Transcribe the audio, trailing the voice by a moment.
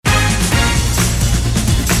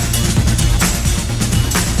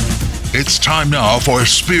It's time now for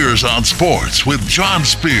Spears on Sports with John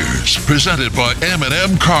Spears, presented by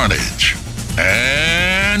M&M Carnage.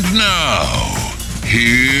 And now,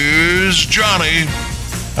 here's Johnny.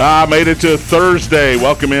 Made it to Thursday.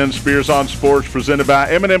 Welcome in Spears on Sports, presented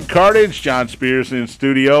by M&M Carnage. John Spears in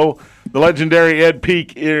studio. The legendary Ed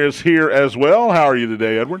Peak is here as well. How are you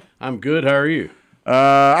today, Edward? I'm good. How are you?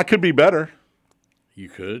 I could be better. You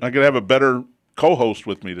could. I could have a better co-host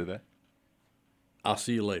with me today. I'll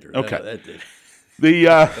see you later. Okay.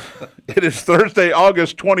 It is Thursday,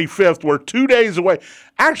 August 25th. We're 2 days away.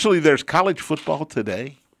 Actually, there's college football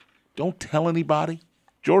today. Don't tell anybody.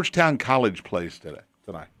 Georgetown College plays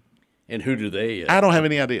tonight. And who do they? I don't have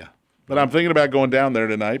any idea. But I'm thinking about going down there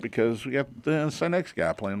tonight because we got the next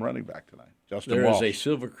guy playing running back tonight, Justin Walsh. There is a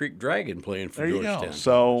Silver Creek Dragon playing for Georgetown. There you go.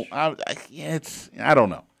 So, I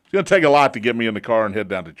don't know. It's going to take a lot to get me in the car and head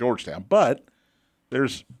down to Georgetown. But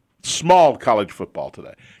there's small college football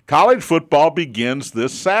today. College football begins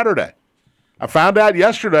this Saturday. I found out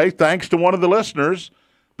yesterday, thanks to one of the listeners,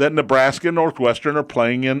 that Nebraska and Northwestern are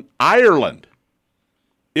playing in Ireland.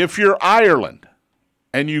 If you're Ireland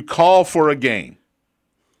and you call for a game,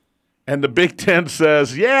 and the Big Ten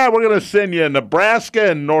says, yeah, we're going to send you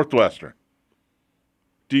Nebraska and Northwestern,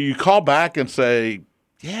 do you call back and say,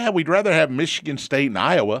 yeah, we'd rather have Michigan State and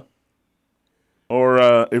Iowa?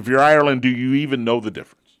 Or if you're Ireland, do you even know the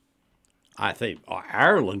difference? I think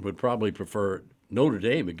Ireland would probably prefer Notre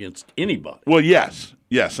Dame against anybody. Well, yes,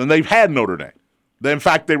 and they've had Notre Dame. In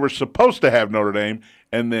fact, they were supposed to have Notre Dame,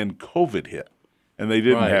 and then COVID hit, and they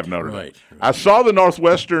didn't have Notre Dame. Right. I saw the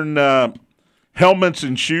Northwestern helmets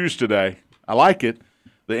and shoes today. I like it.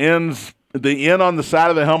 The end on the side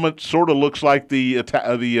of the helmet sort of looks like the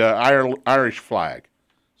Irish flag,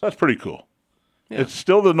 so that's pretty cool. Yeah. It's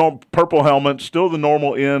still the purple helmet, still the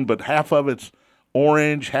normal end, but half of it's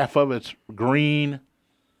orange, half of it's green.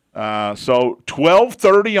 So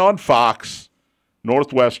 12:30 on Fox,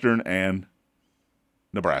 Northwestern and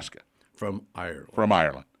Nebraska. From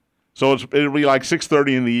Ireland. So it'll be like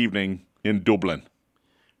 6:30 in the evening in Dublin.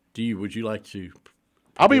 Would you like to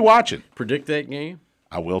I'll be watching. Predict that game?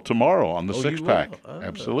 I will tomorrow on the six-pack.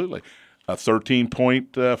 Absolutely. A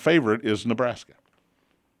 13-point favorite is Nebraska.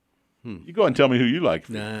 You go ahead and tell me who you like.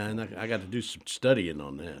 Nah, I got to do some studying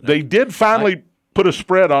on that. They did finally put a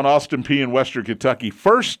spread on Austin Peay in Western Kentucky.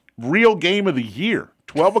 First real game of the year,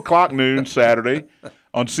 12 o'clock noon Saturday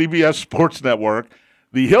on CBS Sports Network.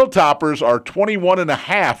 The Hilltoppers are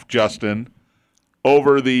 21.5, Justin,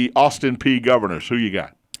 over the Austin Peay Governors. Who you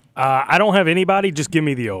got? I don't have anybody. Just give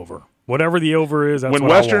me the over. Whatever the over is, that's when what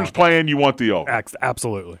Western's I want. playing, you want the over.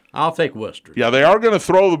 Absolutely. I'll take Western. Yeah, they are going to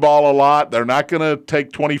throw the ball a lot. They're not going to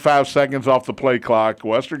take 25 seconds off the play clock.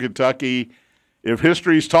 Western Kentucky, if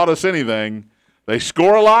history's taught us anything, they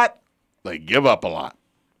score a lot, they give up a lot.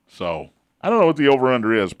 So I don't know what the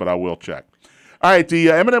over-under is, but I will check. All right, the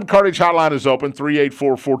M&M Carnage hotline is open,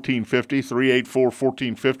 384-1450,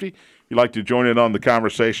 384-1450. If you'd like to join in on the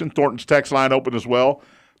conversation. Thornton's text line open as well,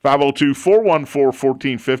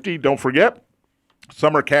 502-414-1450. Don't forget,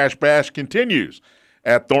 Summer Cash Bash continues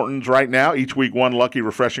at Thornton's right now. Each week, one lucky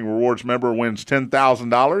Refreshing Rewards member wins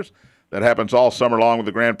 $10,000. That happens all summer long with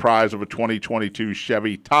the grand prize of a 2022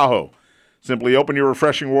 Chevy Tahoe. Simply open your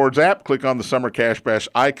Refreshing Rewards app, click on the Summer Cash Bash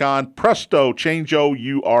icon. Presto, change-o,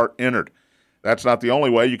 you are entered. That's not the only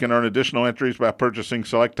way. You can earn additional entries by purchasing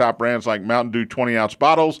select top brands like Mountain Dew 20-ounce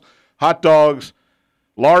bottles, hot dogs,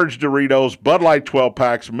 large Doritos, Bud Light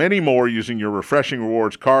 12-packs, many more using your Refreshing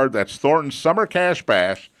Rewards card. That's Thornton's Summer Cash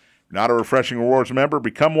Bash. If you're not a Refreshing Rewards member,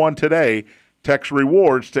 become one today. Text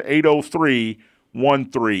REWARDS to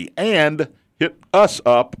 80313 and hit us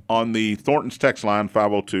up on the Thornton's text line,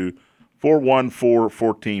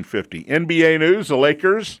 502-414-1450. NBA news, the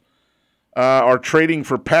Lakers are trading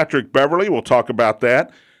for Patrick Beverley. We'll talk about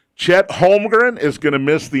that. Chet Holmgren is going to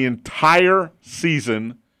miss the entire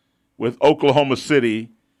season with Oklahoma City.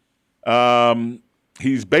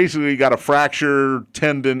 He's basically got a fractured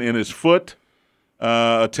tendon in his foot,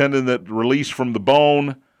 a tendon that released from the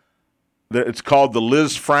bone. It's called the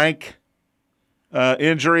Liz Frank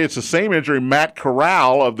injury. It's the same injury Matt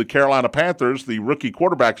Corral of the Carolina Panthers, the rookie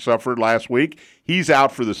quarterback, suffered last week. He's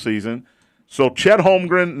out for the season. So Chet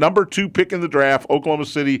Holmgren, number 2 pick in the draft, Oklahoma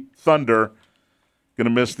City Thunder, going to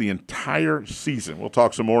miss the entire season. We'll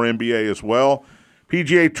talk some more NBA as well.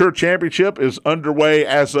 PGA Tour Championship is underway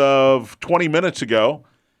as of 20 minutes ago.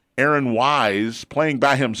 Aaron Wise, playing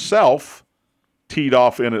by himself, teed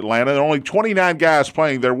off in Atlanta. There are only 29 guys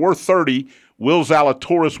playing. There were 30. Will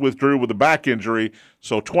Zalatoris withdrew with a back injury.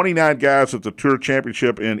 So 29 guys at the Tour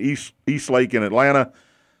Championship in East Lake in Atlanta.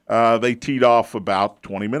 They teed off about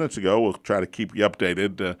 20 minutes ago. We'll try to keep you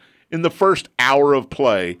updated. in the first hour of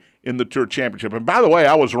play in the Tour Championship. And by the way,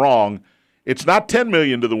 I was wrong. It's not $10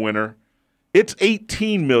 million to the winner. It's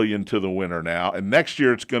 $18 million to the winner now. And next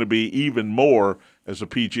year it's going to be even more, as the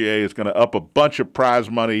PGA is going to up a bunch of prize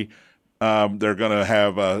money. They're going to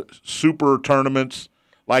have super tournaments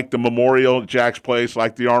like the Memorial at Jack's Place,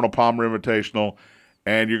 like the Arnold Palmer Invitational.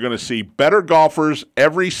 And you're going to see better golfers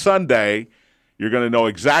every Sunday. You're going to know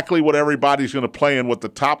exactly what everybody's going to play in, what the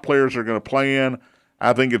top players are going to play in.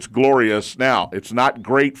 I think it's glorious. Now, it's not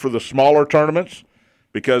great for the smaller tournaments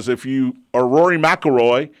because if you are Rory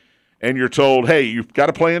McIlroy and you're told, hey, you've got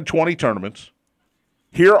to play in 20 tournaments,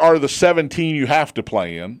 here are the 17 you have to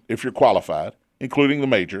play in if you're qualified, including the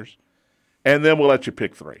majors, and then we'll let you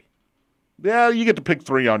pick 3. Yeah, you get to pick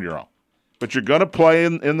 3 on your own. But you're going to play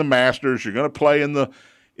in the Masters. You're going to play in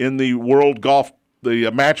the World Golf,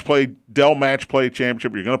 the Dell Match Play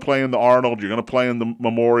Championship. You're going to play in the Arnold. You're going to play in the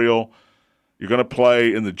Memorial. You're going to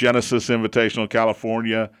play in the Genesis Invitational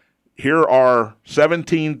California. Here are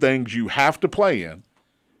 17 things you have to play in,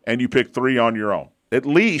 and you pick 3 on your own. At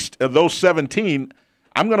least of those 17,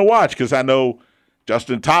 I'm going to watch because I know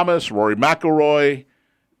Justin Thomas, Rory McIlroy,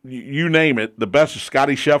 you name it, the best,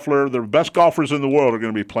 Scotty Scheffler, the best golfers in the world are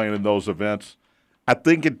going to be playing in those events. I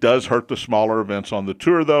think it does hurt the smaller events on the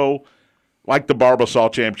tour, though, like the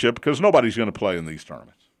Barbasol Championship, because nobody's going to play in these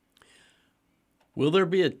tournaments. Will there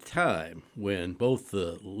be a time when both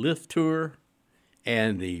the LIV Tour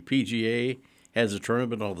and the PGA has a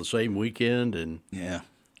tournament on the same weekend? And yeah.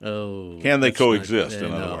 Oh, can they coexist,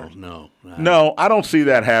 in other words? No, I don't see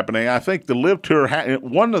that happening. I think the LIV Tour,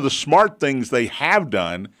 one of the smart things they have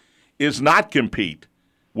done is not compete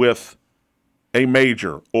with a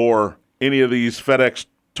major or any of these FedEx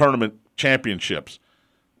tournament championships.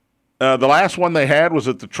 The last one they had was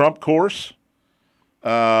at the Trump course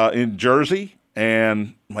in Jersey,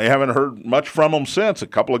 and they haven't heard much from them since. A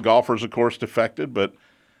couple of golfers, of course, defected, but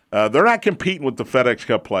they're not competing with the FedEx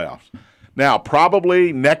Cup playoffs. Now,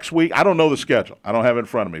 probably next week, I don't know the schedule. I don't have it in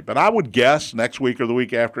front of me. But I would guess next week or the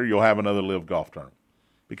week after you'll have another LIV golf tournament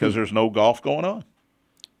because there's no golf going on.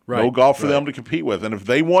 Right, no golf for them to compete with. And if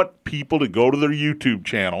they want people to go to their YouTube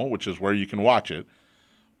channel, which is where you can watch it,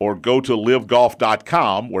 or go to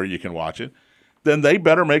livegolf.com where you can watch it, then they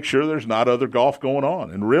better make sure there's not other golf going on.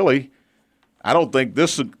 And really, I don't think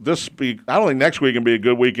next week can be a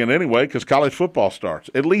good weekend anyway because college football starts.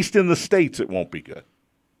 At least in the States it won't be good.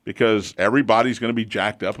 Because everybody's going to be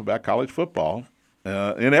jacked up about college football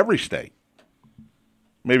in every state.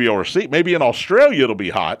 Maybe overseas. Maybe in Australia it'll be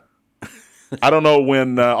hot. I don't know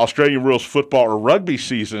when Australian rules football or rugby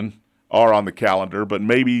season are on the calendar, but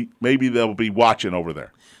maybe they'll be watching over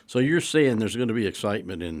there. So you're saying there's going to be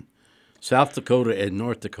excitement in South Dakota and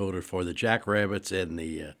North Dakota for the Jackrabbits and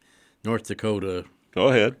the North Dakota. Go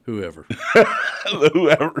ahead. Whoever.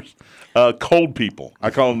 Whoever's cold people. I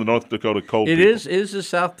call them the North Dakota cold people. It is the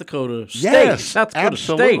South Dakota State. Yes, South Dakota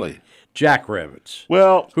absolutely. State Jackrabbits.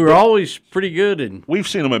 Well, who are always pretty good. And we've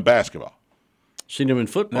seen them in basketball. Seen them in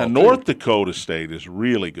football. Now, North Dakota State is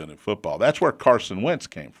really good in football. That's where Carson Wentz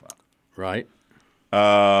came from. Right.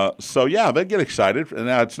 So, yeah, they get excited. And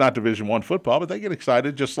now it's not Division I football, but they get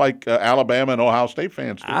excited just like Alabama and Ohio State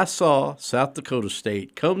fans do. I saw South Dakota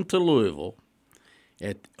State come to Louisville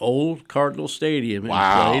at old Cardinal Stadium and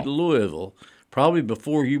played Louisville probably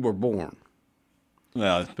before you were born.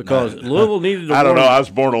 Well, because Louisville needed a I don't know. I was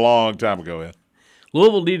born a long time ago. Yeah.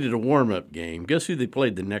 Louisville needed a warm-up game. Guess who they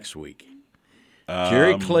played the next week?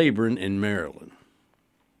 Jerry Claiborne in Maryland.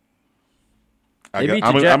 I'm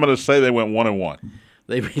going to say they went 1-1.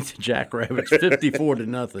 They beat the Jackrabbits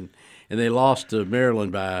 54-0, and they lost to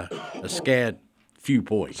Maryland by a scad few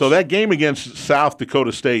points. So that game against South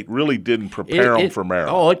Dakota State really didn't prepare them for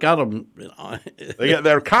Maryland. Oh, it got them.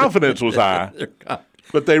 Their confidence was high,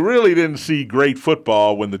 but they really didn't see great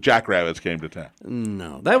football when the Jackrabbits came to town.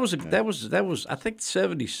 No, that was I think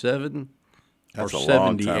 77 That's or a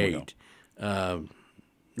long time 78.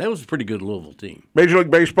 That was a pretty good Louisville team. Major League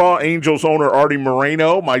Baseball, Angels owner Artie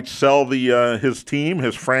Moreno might sell his team,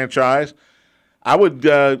 his franchise. I would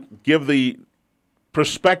give the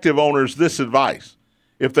prospective owners this advice.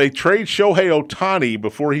 If they trade Shohei Ohtani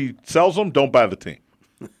before he sells them, don't buy the team.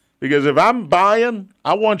 Because if I'm buying,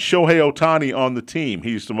 I want Shohei Ohtani on the team.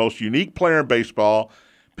 He's the most unique player in baseball,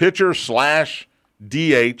 pitcher /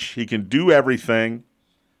 DH. He can do everything.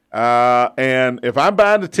 And if I'm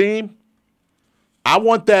buying the team, I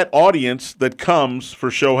want that audience that comes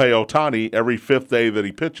for Shohei Ohtani every fifth day that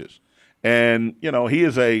he pitches. And, he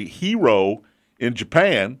is a hero in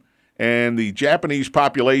Japan. And the Japanese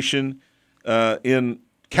population in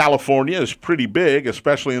California is pretty big,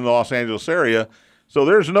 especially in the Los Angeles area. So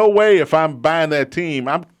there's no way if I'm buying that team,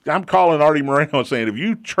 I'm calling Artie Moreno and saying, if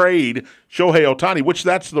you trade Shohei Ohtani, which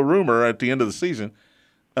that's the rumor at the end of the season,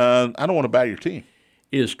 I don't want to buy your team.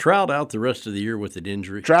 Is Trout out the rest of the year with an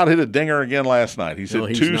injury? Trout hit a dinger again last night. He's hit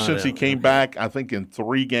he's 2 not since he out. came back. I think in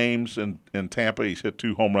 3 games in Tampa, he's hit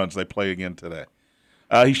 2 home runs. They play again today.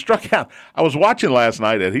 He struck out. I was watching last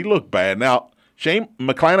night, and he looked bad. Now, Shane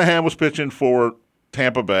McClanahan was pitching for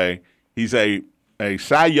Tampa Bay. He's a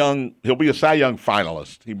Cy Young. He'll be a Cy Young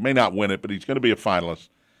finalist. He may not win it, but he's going to be a finalist.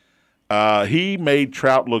 He made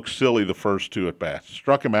Trout look silly the first 2 at bats.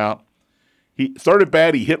 Struck him out. Third at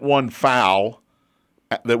bat, he hit one foul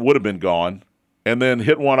that would have been gone, and then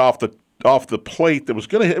hit one off the plate that was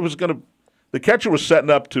going to. The catcher was setting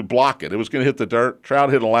up to block it. It was going to hit the dirt.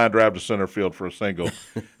 Trout hit a line drive to center field for a single,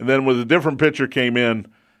 and then when a different pitcher came in,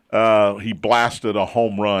 he blasted a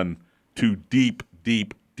home run to deep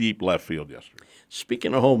left field yesterday.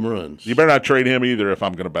 Speaking of home runs, You better not trade him either if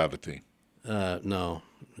I'm going to buy the team. no.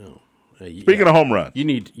 Speaking of home runs, You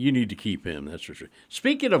need to keep him. That's for sure.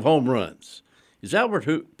 Speaking of home runs, is Albert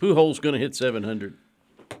Pujols going to hit 700?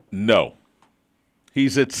 no.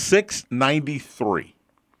 He's at 693.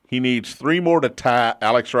 He needs 3 more to tie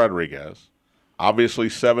Alex Rodriguez. Obviously,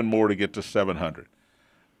 7 more to get to 700.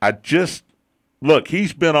 Look,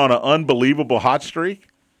 he's been on an unbelievable hot streak.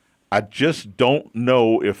 I just don't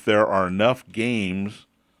know if there are enough games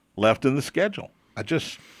left in the schedule.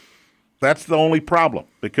 That's the only problem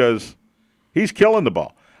because he's killing the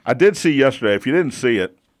ball. I did see yesterday, if you didn't see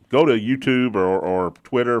it, go to YouTube or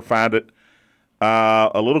Twitter, find it.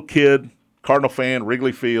 A little kid, Cardinal fan,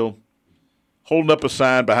 Wrigley Field, holding up a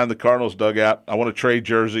sign behind the Cardinals dugout. I want to trade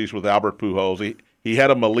jerseys with Albert Pujols. He had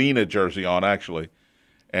a Molina jersey on, actually.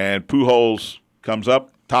 And Pujols comes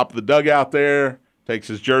up top of the dugout there, takes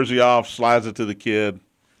his jersey off, slides it to the kid,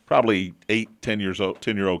 probably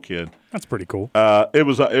 10-year-old kid. That's pretty cool. It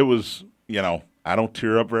was I don't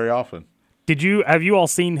tear up very often. Have you all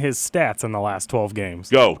seen his stats in the last 12 games?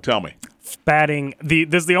 Go, tell me. Batting,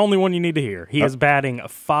 this is the only one you need to hear. He is batting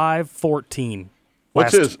 .514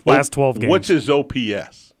 last 12 games. What's his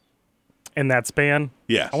OPS? In that span?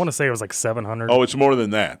 Yes. I want to say it was like 700. Oh, it's more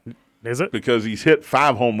than that. Is it? Because he's hit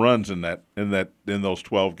 5 home runs in those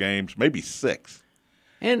 12 games, maybe 6.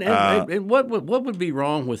 And what would be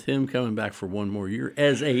wrong with him coming back for one more year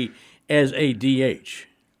as a DH?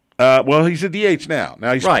 Well, he's a DH now.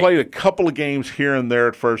 Now, he's Right. played a couple of games here and there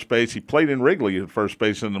at first base. He played in Wrigley at first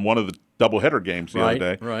base in one of the doubleheader games the other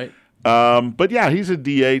day. Right. But, yeah, he's a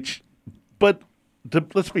DH. But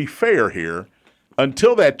let's be fair here.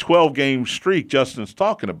 Until that 12-game streak Justin's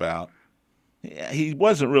talking about, he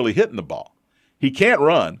wasn't really hitting the ball. He can't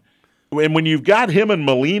run. And when you've got him and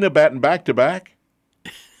Molina batting back-to-back,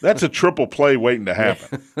 that's a triple play waiting to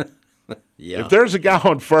happen. Yeah. If there's a guy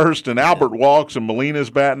on first and Albert walks and Molina's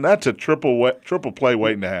batting, that's a triple play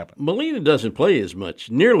waiting to happen. Molina doesn't play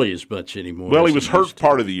nearly as much anymore. Well, as he was used hurt to.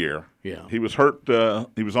 part of the year. Yeah. He was hurt.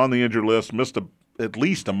 He was on the injured list, missed at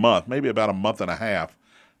least a month, maybe about a month and a half.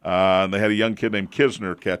 And they had a young kid named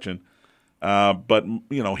Kisner catching. But,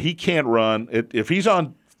 he can't run. If he's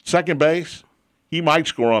on second base, he might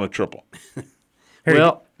score on a triple.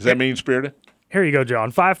 Well, Does that mean spirited? Here you go,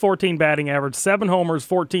 John. .514 batting average, 7 homers,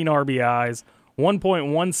 14 RBIs,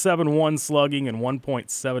 1.171 slugging, and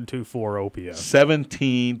 1.724 OPS.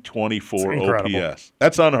 1724 incredible. OPS.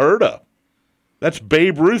 That's unheard of. That's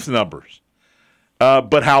Babe Ruth numbers.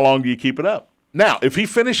 But how long do you keep it up? Now, if he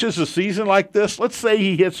finishes the season like this, let's say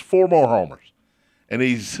he hits 4 more homers, and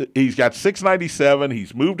he's got 697.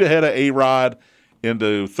 He's moved ahead of A-Rod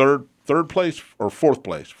into third place or fourth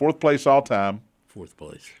place all time. Fourth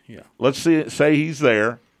place, yeah. Let's say he's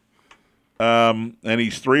there, and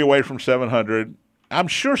he's 3 away from 700. I'm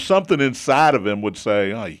sure something inside of him would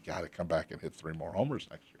say, "Oh, you got to come back and hit 3 more homers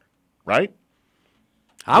next year," right?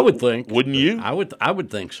 I would think. Wouldn't you? I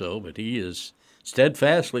would think so, but he has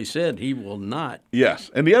steadfastly said he will not.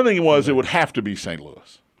 Yes, and the other thing was it would have to be St.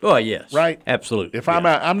 Louis, Oh, yes. right? Absolutely. If I'm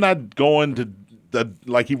not going to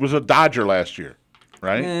like he was a Dodger last year,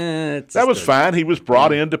 right? That was fine. He was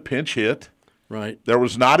brought in to pinch hit. Right. There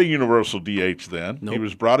was not a universal DH then. Nope. He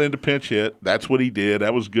was brought in to pinch hit. That's what he did.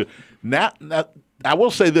 That was good. Now, I will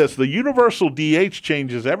say this: the universal DH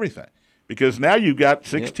changes everything because now you've got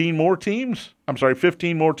 15 more teams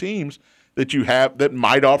that you have that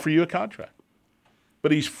might offer you a contract.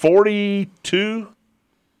 But he's 42.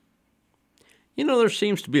 There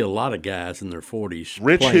seems to be a lot of guys in their 40s.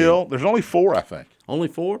 Rich playing. Hill. There's only 4, I think. Only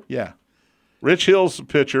 4? Yeah. Rich Hill's the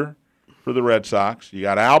pitcher for the Red Sox. You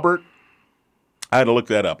got Albert. I had to look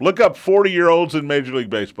that up. Look up 40-year-olds in Major League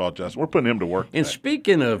Baseball, Justin. We're putting him to work And today.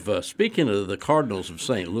 speaking of the Cardinals of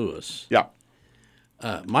St. Louis, Yeah.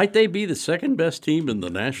 Might they be the second best team in the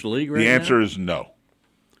National League right now? The answer is no.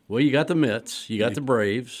 Well, you got the Mets, you got the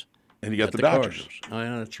Braves, And you got the Dodgers. Cardinals. Oh,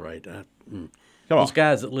 yeah, that's right. Come Those on.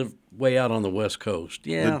 guys that live way out on the West Coast.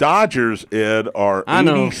 Yeah. The Dodgers, Ed, are I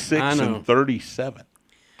know, 86 I know. and 37.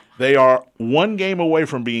 They are one game away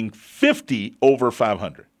from being 50 over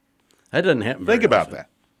 500. That doesn't happen Think very about often. that.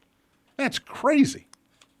 That's crazy.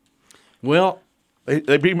 Well,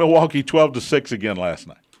 They beat Milwaukee 12-6 again last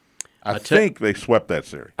night. I think they swept that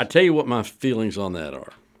series. I tell you what my feelings on that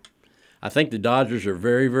are. I think the Dodgers are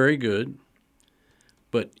very, very good.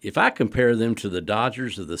 But if I compare them to the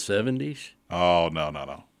Dodgers of the 70s, Oh,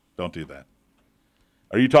 no. Don't do that.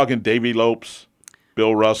 Are you talking Davey Lopes,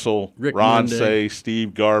 Bill Russell, Rick Ron Monday. Say,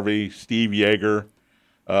 Steve Garvey, Steve Yeager,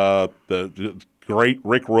 the great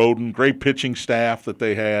Rick Rhoden, great pitching staff that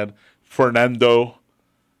they had, Fernando?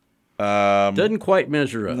 doesn't quite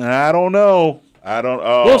measure up. I don't know.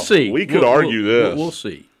 We'll see. We could We'll- argue this. We'll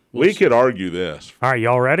see. We could argue this. All right,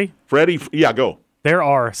 y'all ready? Freddie, yeah, go. There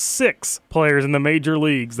are 6 players in the major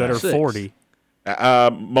leagues that are 6. 40.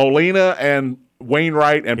 Molina and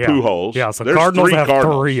Wainwright and Yeah. Pujols. Yeah, so There's Cardinals 3 have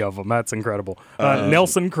Cardinals. 3 of them. That's incredible.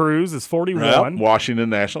 Nelson Cruz is 41. Yep, Washington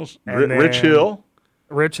Nationals. And Rich then- Hill.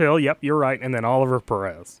 Rich Hill, yep, you're right. And then Oliver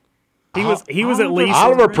Perez. He was at least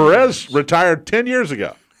Oliver Perez retired 10 years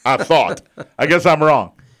ago, I thought. I guess I'm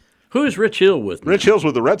wrong. Who is Rich Hill with? Rich Hill's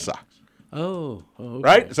with the Red Sox, Oh, okay.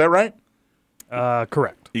 right? Is that right?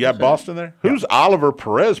 correct. You got Boston there? Who's Oliver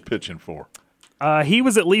Perez pitching for? He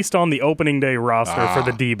was at least on the opening day roster for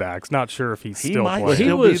the D-backs. Not sure if he's He still might playing.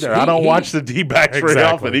 still He be was- there. I don't watch the D-backs very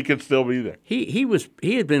Exactly. often. He could still be there. He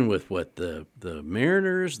had been with what the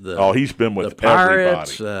Mariners, the Oh, he's been with the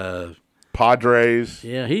Pirates. everybody. Padres.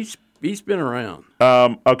 Yeah, he's been around.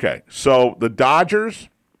 Okay, so the Dodgers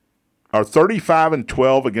are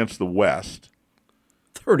 35-12 against the West.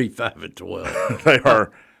 35-12. They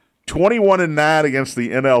are 21-9 against the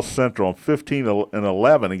NL Central and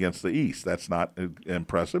 15-11 against the East. That's not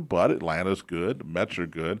impressive, but Atlanta's good. The Mets are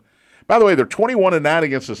good. By the way, they're 21-9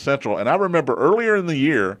 against the Central, and I remember earlier in the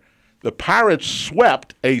year, the Pirates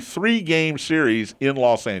swept a 3-game series in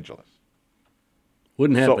Los Angeles.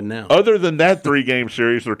 Wouldn't So happen now. other than that 3-game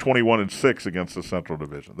series, they're 21-6 against the Central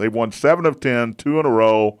Division. They've won 7 of 10, 2 in a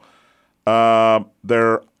row.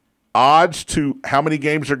 Their odds to how many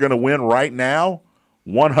games they're going to win right now,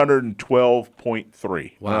 112.3. I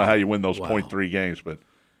don't know how you win those Wow. .3 games, but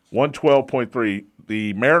 112.3.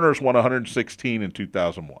 The Mariners won 116 in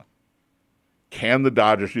 2001. Can the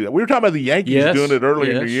Dodgers do that? We were talking about the Yankees Yes, doing it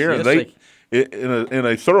earlier in the yes, year, and yes, in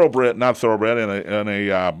a thoroughbred, not thoroughbred, in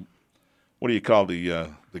a what do you call the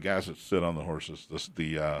guys that sit on the horses?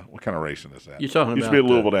 What kind of racing is that? You're talking Used about to be a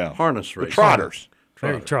Louisville down harness the race. Trotters.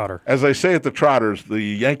 Trotter. As they say at the Trotters, the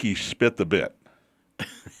Yankees spit the bit.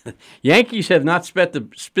 Yankees have not spit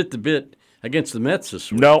the bit against the Mets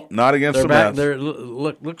this week. No, not against They're the back. Mets. They're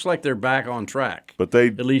looks like they're back on track. But they,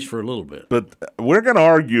 at least for a little bit. but we're going to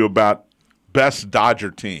argue about best Dodger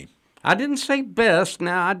team. I didn't say best.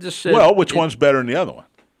 Now I just said. Well, which one's better than the other one?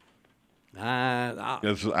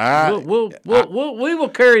 'Cause we will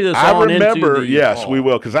carry this I on remember, into the yes, fall. we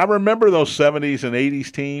will, because I remember those 70s and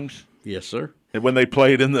 80s teams Yes, sir. and when they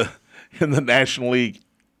played in the National League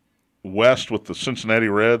West with the Cincinnati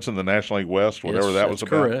Reds and the National League West, whatever Yes, that was that's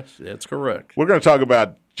about. correct. That's correct. We're going to talk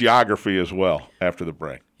about geography as well after the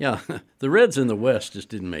break. Yeah, the Reds in the West just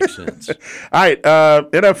didn't make sense. All right,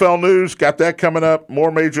 NFL news, got that coming up. More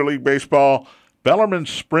Major League Baseball. Bellarmine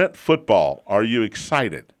Sprint Football. Are you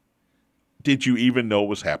excited? Did you even know it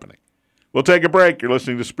was happening? We'll take a break. You're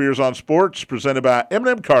listening to Spears on Sports, presented by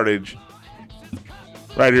M&M Cartage,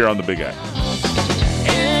 right here on the Big X.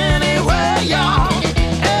 Anywhere, y'all.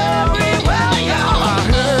 Everywhere, y'all. I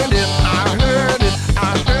heard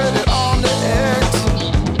it on the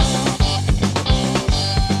X.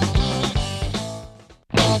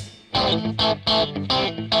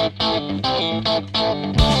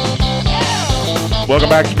 Welcome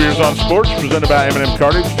back to Spears on Sports, presented by M&M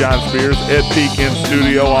Cartage. John Spears, Ed Peak in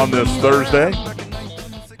studio on this Thursday.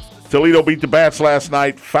 Toledo beat the Bats last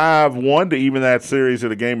night 5-1 to even that series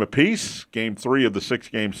at a game apiece. Game 3 of the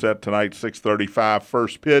 6-game set tonight, 6:35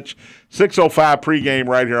 first pitch. 6:05 pregame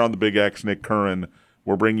right here on the Big X. Nick Curran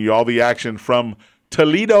will bring you all the action from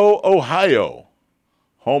Toledo, Ohio,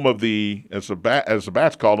 home of the, as the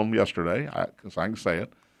Bats called them yesterday, because I can say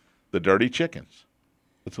it, the Dirty Chickens.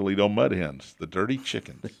 The Toledo Mud Hens, the Dirty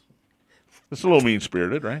Chickens. It's a little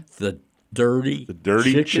mean-spirited, right? The dirty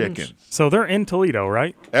Chickens. So they're in Toledo,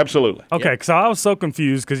 right? Absolutely. Okay, because I was so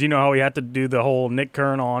confused because you know how we had to do the whole Nick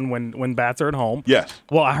Curran on when bats are at home. Yes.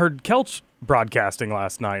 Well, I heard Kelch broadcasting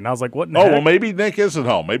last night, and I was like, "What?" In the Oh, heck? well, maybe Nick is at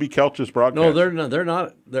home. Maybe Kelch is broadcasting. No, they're not. They're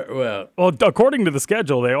not. Well, Well, according to the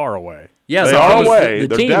schedule, they are away. yes, They the are team- away. The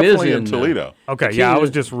They're team definitely is in Toledo. Okay, The yeah, team I was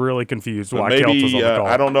is- just really confused But why Kelch was maybe, on the call.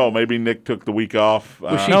 I don't know. Maybe Nick took the week off. she-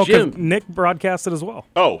 No, because Jim- Nick broadcasted as well.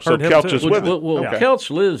 Oh, so Heard him Kelch too. is with it. Well, Okay. Kelch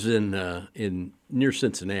lives in near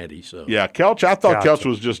Cincinnati, so Yeah, Kelch. I thought Gotcha. Kelch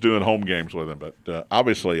was just doing home games with him, but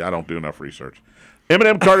obviously I don't do enough research.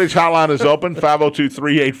 M&M Cartage Hotline is open,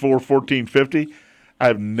 502-384-1450.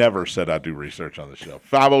 I've never said I do research on the show.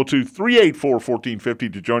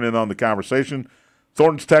 502-384-1450 to join in on the conversation.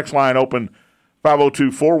 Thornton's text line open,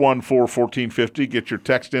 502-414-1450. Get your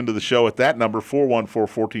text into the show at that number,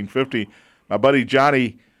 414-1450. My buddy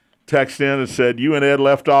Johnny texted in and said, you and Ed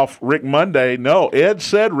left off Rick Monday. No, Ed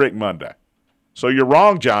said Rick Monday. So you're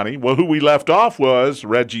wrong, Johnny. Well, who we left off was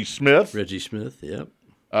Reggie Smith, Reggie Smith. Yep.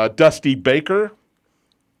 Dusty Baker.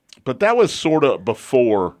 But that was sort of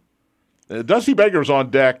before. Dusty Baker was on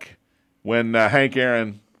deck when Hank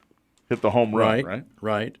Aaron hit the home run, right?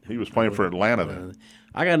 Right. He was playing for Atlanta then.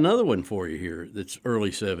 I got another one for you here that's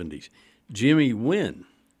early 70s. Jimmy Wynn.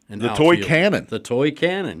 The toy cannon. The toy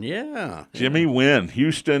cannon, yeah. Jimmy Wynn,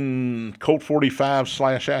 Houston Colt 45 /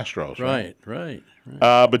 Astros. Right.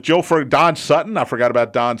 But Don Sutton, I forgot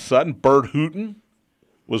about Don Sutton. Bert Hooton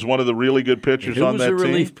was one of the really good pitchers Who on was that the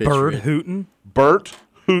relief team. pitcher? Bird Hooten. Bert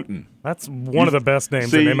Hooton. That's one of the best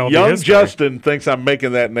names See, in MLB young history. Justin thinks I'm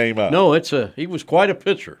making that name up. No, he was quite a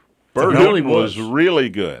pitcher. Bert It really Hooton was really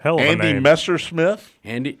good. Hell of a Andy name. Messersmith.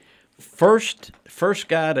 Andy, first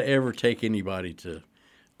guy to ever take anybody to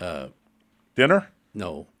Dinner?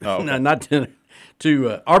 no, Oh, okay. no, not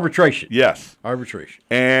to arbitration. Yes. Arbitration.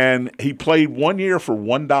 And he played 1 year for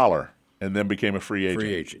 $1 and then became a free agent.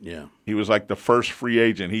 Free agent, yeah. He was like the first free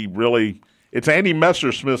agent. It's Andy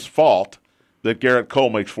Messersmith's fault that Garrett Cole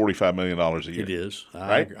makes $45 million a year. It is.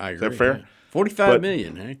 Right? I Is agree. that fair? Yeah. $45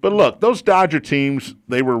 million, eh? But look, those Dodger teams,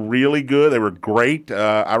 they were really good. They were great.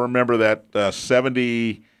 I remember that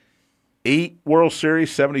 78 World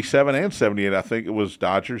Series, 77 and 78, I think it was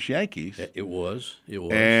Dodgers-Yankees. It was.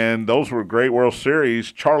 And those were great World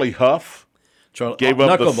Series. Charlie Huff gave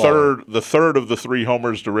up knuckleball. the third of the 3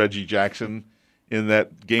 homers to Reggie Jackson in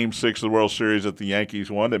that Game 6 of the World Series that the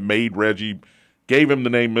Yankees won. That made Reggie, gave him the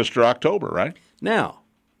name Mr. October, right? Now,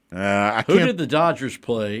 I who can't. did the Dodgers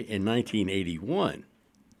play in 1981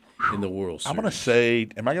 in the World Series? I'm going to say.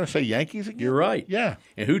 Am I going to say Yankees again? You're right. Yeah.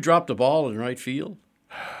 And who dropped the ball in right field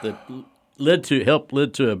that lead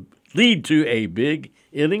to a big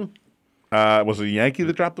inning? Was it a Yankee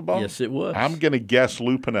that dropped the ball? Yes, it was. I'm going to guess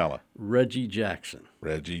Lou Piniella. Reggie Jackson.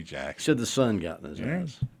 Reggie Jackson. Said the sun got in his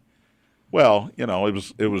eyes. Well, it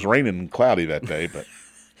was raining and cloudy that day, but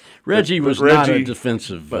Reggie but was not a Reggie-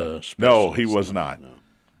 defensive specialist. no, he was not. No.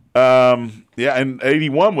 Yeah, and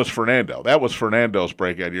 81 was Fernando. That was Fernando's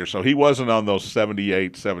breakout year, so he wasn't on those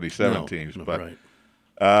 78, 77 No, teams. no, But right.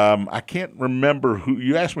 I can't remember who.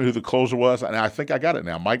 You asked me who the closer was, and I think I got it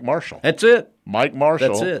now. Mike Marshall. That's it. Mike Marshall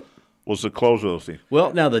That's it. was the closer of those teams.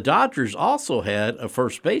 Well, now the Dodgers also had a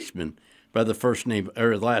first baseman by the first name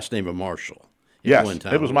or last name of Marshall. at Yes, one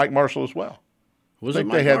time. it was Mike Marshall as well. Was I it think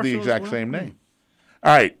Mike they had Marshall the as exact well? same name.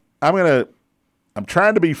 All right, I'm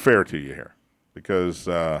trying to be fair to you here because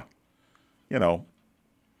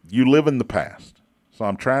you live in the past, so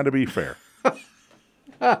I'm trying to be fair.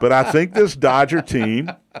 But I think this Dodger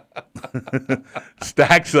team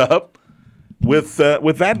stacks up with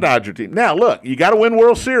that Dodger team. Now, look, you got to win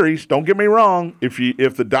World Series. Don't get me wrong. If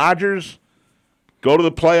the Dodgers go to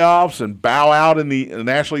the playoffs and bow out in the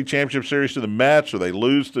National League Championship Series to the Mets, or they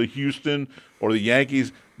lose to Houston or the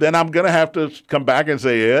Yankees, then I'm going to have to come back and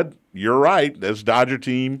say, Ed, you're right. This Dodger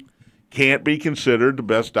team can't be considered the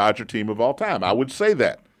best Dodger team of all time. I would say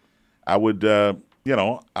that. I would, I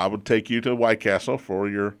would take you to White Castle for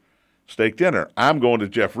your steak dinner. I'm going to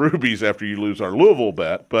Jeff Ruby's after you lose our Louisville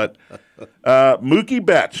bet. But Mookie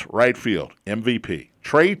Betts, right field, MVP.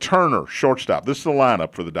 Trey Turner, shortstop. This is the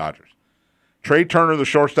lineup for the Dodgers. Trey Turner, the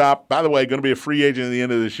shortstop. By the way, going to be a free agent at the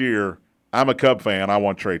end of this year. I'm a Cub fan. I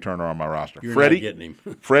want Trey Turner on my roster. You're not getting him.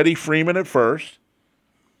 Freddie Freeman at first.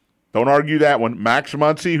 Don't argue that one. Max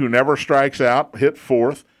Muncy, who never strikes out, hit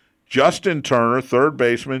fourth. Justin Turner, third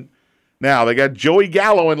baseman. Now, they got Joey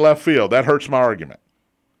Gallo in left field. That hurts my argument.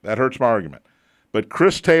 But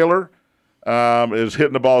Chris Taylor is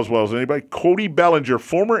hitting the ball as well as anybody. Cody Bellinger,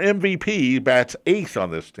 former MVP, bats eighth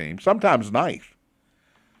on this team, sometimes ninth.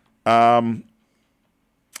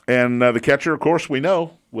 And the catcher, of course, we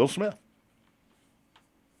know, Will Smith.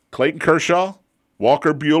 Clayton Kershaw,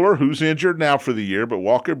 Walker Buehler, who's injured now for the year, but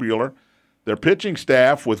Walker Buehler. Their pitching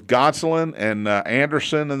staff with Gonsolin and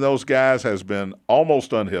Anderson and those guys has been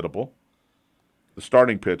almost unhittable. the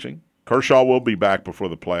starting pitching. Kershaw will be back before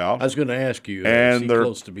the playoffs. I was going to ask you, And is he they're-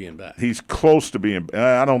 close to being back? He's close to being.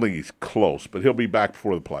 I don't think he's close, but he'll be back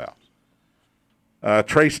before the playoffs.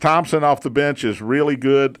 Trace Thompson off the bench is really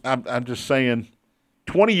good. I'm just saying,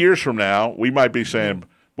 20 years from now, we might be saying,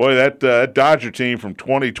 boy, that Dodger team from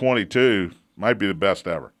 2022 might be the best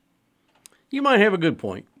ever. You might have a good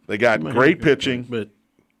point. They got You might great have a good pitching. point,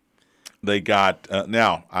 They got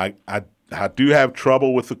now. I do have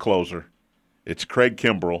trouble with the closer. It's Craig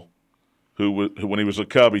Kimbrell, who when he was a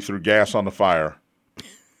Cub, he threw gas on the fire.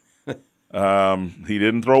 He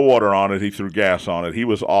didn't throw water on it. He threw gas on it. He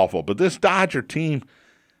was awful. But this Dodger team,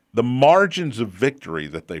 the margins of victory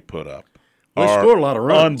that they put up Well, they are scored a lot of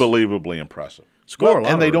runs. unbelievably impressive. Score a lot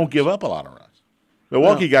and of they don't runs. give up a lot of runs.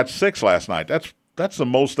 Milwaukee got 6 last night. That's the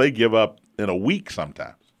most they give up in a week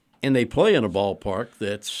sometimes. and they play in a ballpark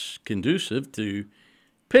that's conducive to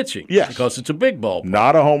pitching. Yes. Because it's a big ballpark,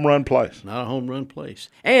 Not a home run place. not a home run place.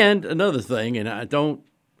 And another thing, and I don't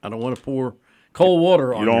want to pour cold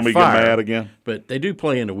water on You don't want your me to get fire, mad again? but they do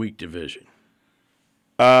play in a weak division.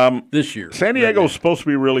 This year. San Diego was supposed to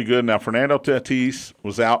be really good. Now, Fernando Tatis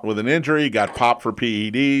was out with an injury, got popped for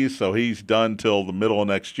PEDs, so he's done till the middle of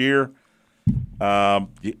next year. You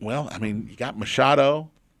got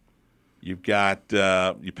Machado. You've got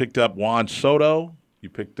you picked up Juan Soto. You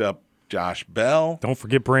picked up Josh Bell, Don't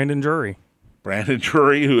forget Brandon Drury. Brandon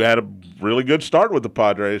Drury, who had a really good start with the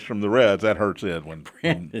Padres from the Reds. That hurts it when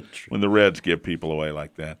the Reds give people away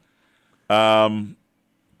like that.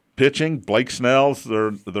 Pitching, Blake Snell's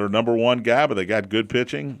their number one guy, but they got good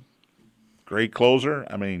pitching. Great closer.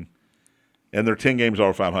 And they're 10 games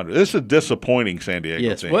over 500. This is a disappointing San Diego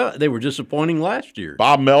Yes. team. Well, they were disappointing last year.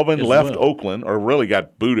 Bob Melvin as left well. Oakland, or really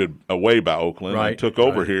got booted away by Oakland, and Right, took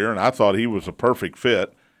over right. here, and I thought he was a perfect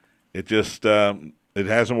fit. It just it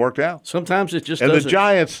hasn't worked out. Sometimes it just And doesn't.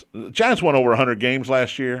 the Giants won over 100 games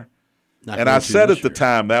last year. not And going I to said this at the year.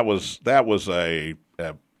 time that was a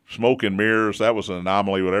smoke and mirrors. That was an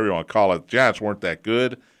anomaly, whatever you want to call it. The Giants weren't that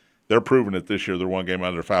good. They're proving it this year. They're one game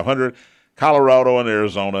under 500. Colorado and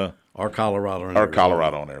Arizona Or Colorado. and are Arizona.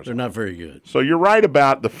 Colorado and Arizona. They're not very good. So you're right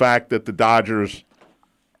about the fact that the Dodgers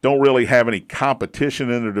don't really have any competition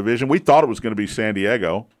in their division. We thought it was going to be San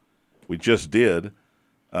Diego. We just did.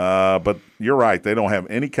 But you're right. They don't have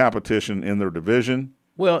any competition in their division.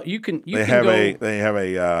 Well, you can They have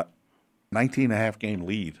a 19.5 game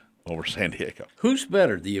lead over San Diego. Who's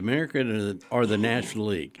better, the American or the National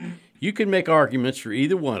League? You can make arguments for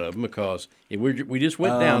either one of them because we just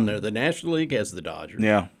went down there. The National League has the Dodgers.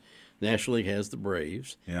 Yeah. National League has the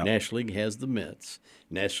Braves. Yeah. National League has the Mets.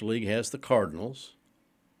 National League has the Cardinals.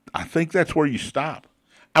 I think that's where you stop.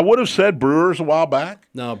 I would have said Brewers a while back,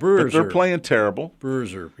 No, but Brewers they're are playing terrible.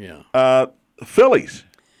 Brewers are Phillies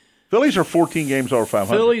are 14 games over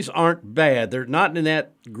 500. Phillies aren't bad. They're not in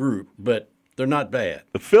that group, but they're not bad.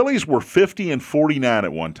 The Phillies were 50 and 49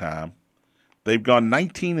 at one time. They've gone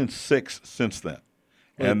 19 and 6 since then,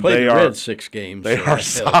 Well, and they played they the are Reds 6 games. they so are that helps.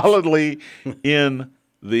 solidly in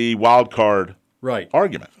the wild card Right.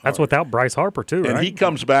 argument. That's without Bryce Harper, too, And right? he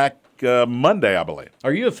comes back Monday, I believe.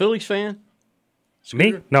 Are you a Phillies fan?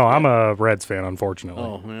 Me? No, I'm a Reds fan, unfortunately.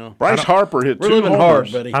 Oh, well. Bryce Harper hit We're 2 living homers.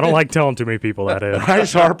 hard, buddy. I don't like telling too many people that is.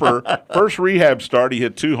 Bryce Harper, first rehab start, he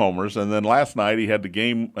hit 2 homers, and then last night he had the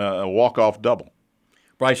game walk-off double.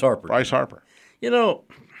 Bryce Harper. Bryce Harper. You know,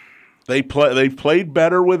 They've played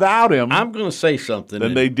better without him I'm going to say something. than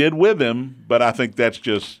and- they did with him, but I think that's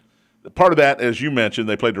just part of that, as you mentioned,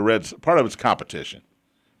 they played the Reds. Part of it's competition.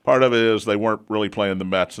 Part of it is they weren't really playing the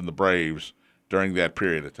Mets and the Braves during that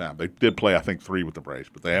period of time. They did play, I think, 3 with the Braves,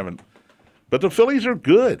 but they haven't. But the Phillies are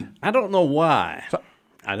good. I don't know why.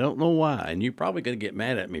 I don't know why, and you're probably going to get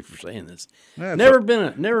mad at me for saying this. Yeah,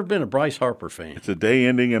 it's never been a Bryce Harper fan. It's a day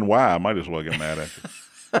ending in Y. I might as well get mad at you.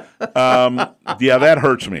 Yeah, that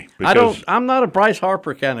hurts me. Because I'm not a Bryce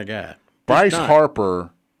Harper kind of guy. Bryce not.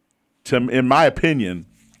 Harper, in my opinion,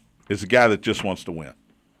 is a guy that just wants to win.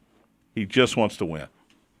 He just wants to win.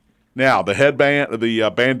 Now, the headband, the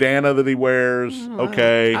bandana that he wears,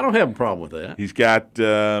 okay. I don't have a problem with that. He's got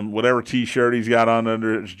whatever T-shirt he's got on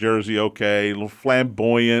under his jersey, okay. A little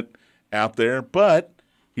flamboyant out there, but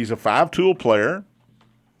he's a 5-tool player.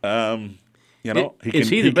 You know, Is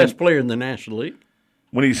he the best player in the National League?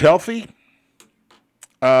 when he's healthy?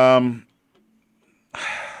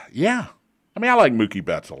 Yeah. I mean, I like Mookie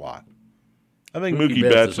Betts a lot. I think Mookie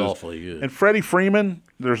Betts is awfully good. And Freddie Freeman,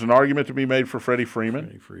 there's an argument to be made for Freddie Freeman,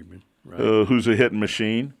 Freddie Freeman, right? who's a hitting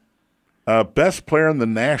machine. Best player in the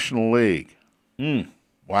National League.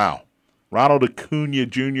 Wow. Ronald Acuna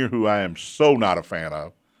Jr., who I am so not a fan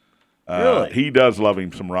of. Really? He does love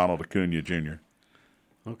him some Ronald Acuna Jr.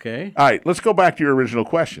 Okay. All right, let's go back to your original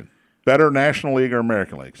question. Better National League or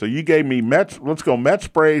American League? So you gave me Mets. Let's go Mets,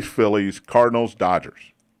 Braves, Phillies, Cardinals, Dodgers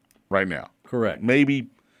right now. Correct. Maybe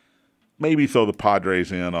throw the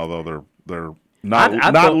Padres in, although they're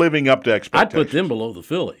I'd not put- living up to I'd expectations. put them below the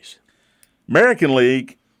Phillies. American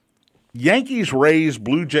League, Yankees, Rays,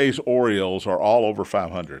 Blue Jays, Orioles are all over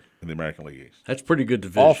 500 in the American League East. That's pretty good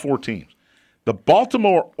division. All 4 teams. The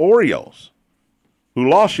Baltimore Orioles, who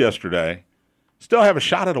lost yesterday, still have a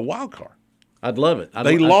shot at a wild card. I'd love it.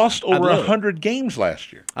 They lost over 100 games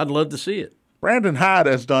last year. I'd love to see it. Brandon Hyde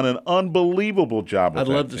has done an unbelievable job with I'd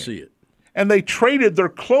that love to team. see it. And they traded their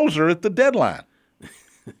closer at the deadline.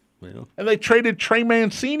 Well, And they traded Trey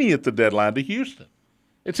Mancini at the deadline to Houston.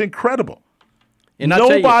 It's incredible. and I tell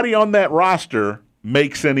you, Nobody on that roster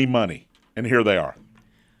makes any money. And here they are.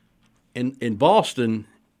 in Boston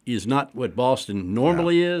is not what Boston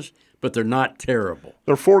normally is, but they're not terrible.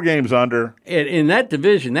 They're 4 games under. And in that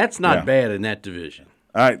division, that's not Yeah. bad in that division.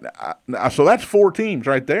 All right, so that's 4 teams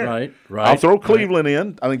right there. Right. I'll throw Cleveland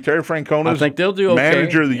in. I think Terry Francona I think they'll do okay.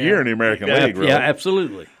 manager of the Yeah. year in the American League, really, Yeah,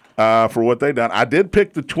 absolutely. for what they've done. I did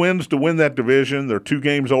pick the Twins to win that division. They're 2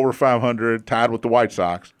 games over 500, tied with the White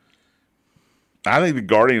Sox. I think the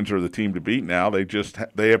Guardians are the team to beat now.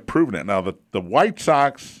 They have proven it. Now, the White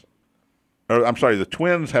Sox, the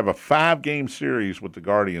Twins have a 5-game series with the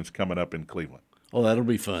Guardians coming up in Cleveland. Oh, that'll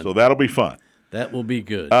be fun. So that'll be fun. That will be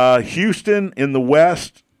good. Houston in the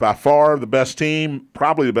West, by far the best team,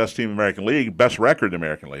 probably the best team in the American League, best record in the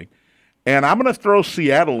American League. And I'm going to throw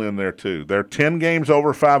Seattle in there too. They're 10 games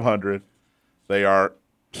over 500. They are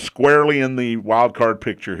squarely in the wild card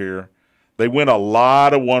picture here. They win a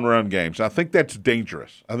lot of one-run games. I think that's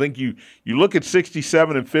dangerous. I think you look at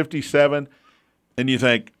 67 and 57 and you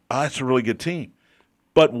think, oh, that's a really good team.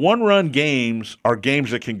 But one-run games are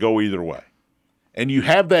games that can go either way. And you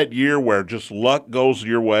have that year where just luck goes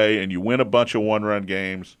your way and you win a bunch of one-run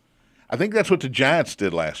games. I think that's what the Giants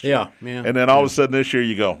did last year. Yeah. And then all of a sudden this year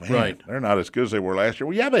you go, man, Right. they're not as good as they were last year.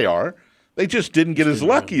 Well, yeah, they are. They just didn't get as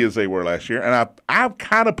lucky as they were last year. And I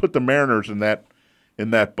kind of put the Mariners in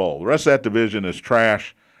that bowl. The rest of that division is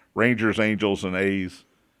trash. Rangers, Angels, and A's,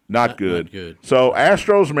 not good. Not good. So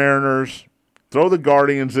Astros, Mariners, throw the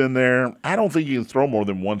Guardians in there. I don't think you can throw more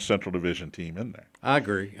than one Central Division team in there. I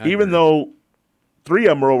agree. Even though 3 of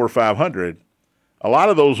them are over 500, a lot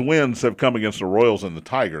of those wins have come against the Royals and the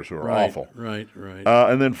Tigers, who are awful. Right.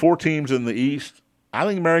 And then 4 teams in the East. I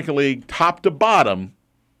think American League, top to bottom,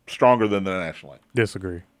 stronger than the National League.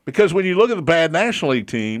 Disagree. Because when you look at the bad National League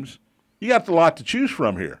teams, you got a lot to choose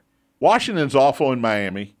from here. Washington's awful in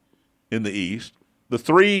Miami in the East. The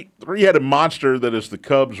three-headed monster that is the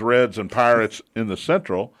Cubs, Reds, and Pirates in the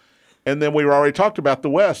Central. And then we already talked about the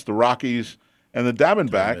West. The Rockies and the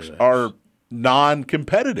Diamondbacks are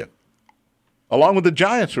non-competitive, along with the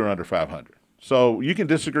Giants who are under 500. So you can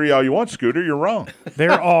disagree all you want, Scooter. You're wrong.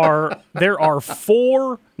 There are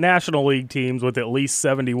 4 National League teams with at least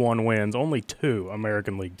 71 wins, only 2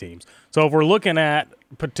 American League teams. So if we're looking at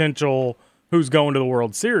potential who's going to the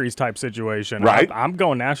World Series type situation, Right. I'm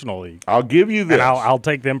going National League. I'll give you this. And I'll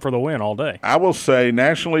take them for the win all day. I will say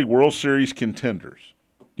National League World Series contenders: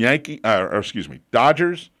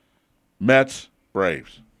 Dodgers, Mets,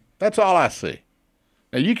 Braves. That's all I see.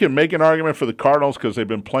 Now you can make an argument for the Cardinals because they've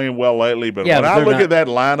been playing well lately, but Yeah, when but I they're look not- at that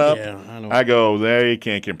lineup, Yeah, I go, they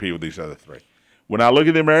can't compete with these other 3. When I look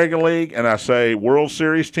at the American League and I say World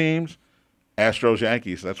Series teams, Astros,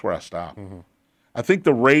 Yankees, that's where I stop. I think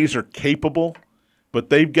the Rays are capable, but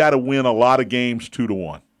they've got to win a lot of games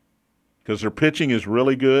 2-1 because their pitching is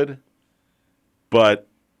really good, but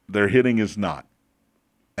their hitting is not.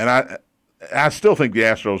 And I still think the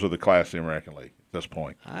Astros are the class of the American League at this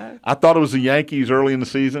point. I thought it was the Yankees early in the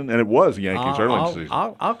season, and it was the Yankees early in the season.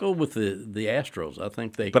 I'll go with the Astros. I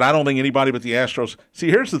think they. But I don't think anybody but the Astros. See,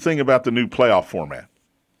 here's the thing about the new playoff format.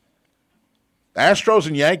 Astros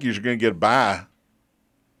and Yankees are going to get by,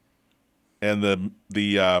 and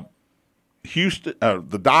the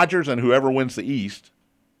Dodgers and whoever wins the East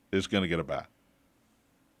is going to get a bye.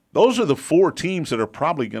 Those are the 4 teams that are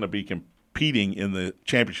probably going to be competing in the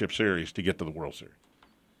championship series to get to the World Series.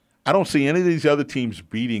 I don't see any of these other teams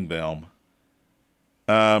beating them.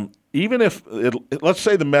 Even if, let's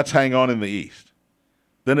say the Mets hang on in the East,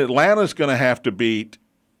 then Atlanta's going to have to beat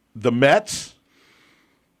the Mets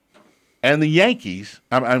and the Yankees,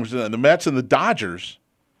 the Mets and the Dodgers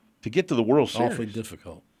to get to the World Series. awfully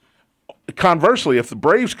difficult. Conversely, if the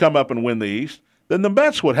Braves come up and win the East, then the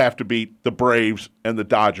Mets would have to beat the Braves and the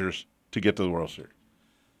Dodgers to get to the World Series.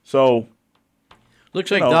 So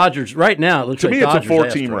Looks like know, Dodgers right now. It looks to like me, it's a Dodgers,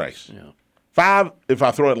 4-team Astros. race. Yeah. 5 if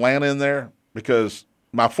I throw Atlanta in there because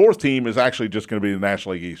my fourth team is actually just going to be the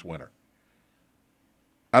National League East winner.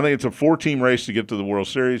 I think it's a 4-team race to get to the World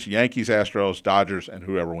Series: Yankees, Astros, Dodgers, and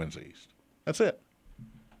whoever wins the East. That's it.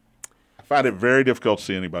 I find it very difficult to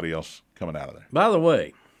see anybody else coming out of there. By the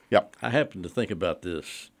way, Yep. I happened to think about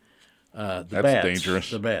this. The That's bats, dangerous.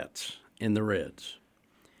 The bats in the Reds.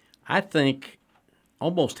 I think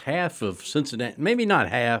almost half of Cincinnati, maybe not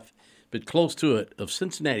half, but close to it, of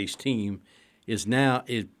Cincinnati's team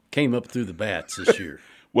it came up through the bats this year.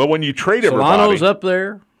 Well, when you trade everybody, Solano's up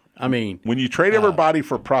there. I mean, when you trade everybody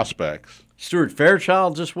for prospects, Stuart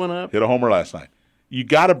Fairchild just went up. hit a homer last night. You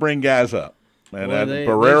got to bring guys up. And Well,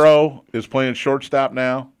 Barrero is playing shortstop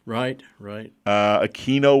now. Right, right.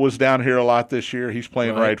 Aquino was down here a lot this year. He's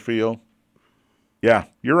playing Right. right field. Yeah,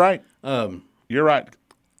 you're right. You're right.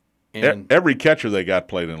 And Every catcher they got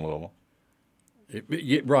played in Louisville.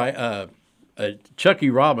 right. Chucky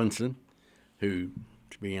Robinson, who,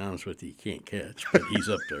 to be honest with you, you can't catch, but he's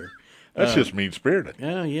up there. That's just mean-spirited.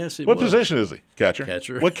 Oh, yes, it What was. position is he? Catcher.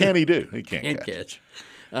 Catcher. What can he do? He can't Can't catch.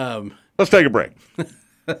 catch. Let's take a break.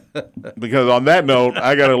 Because on that note,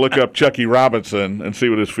 I got to look up Chucky Robinson and see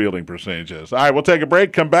what his fielding percentage is. All right, we'll take a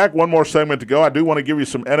break, come back. One more segment to go. I do want to give you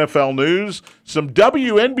some NFL news, some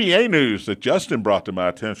WNBA news that Justin brought to my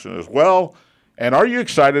attention as well. And are you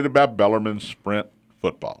excited about Bellarmine Sprint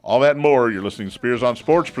football? All that and more. You're listening to Spears on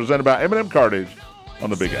Sports, presented by M&M Cartage on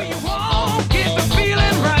the Big X. Won't get the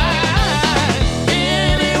feeling right.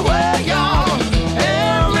 Anywhere, y'all.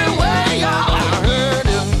 Everywhere, y'all. I heard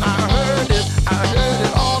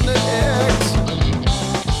it on the X.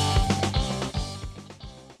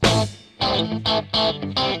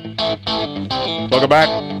 Welcome back.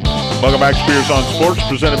 Welcome back, Spears on Sports,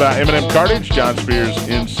 presented by M&M Cartage. John Spears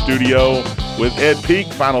in studio with Ed Peak.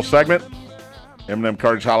 Final segment. M&M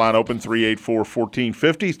Cartage Hotline open,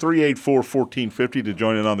 384-1450, 384-1450 to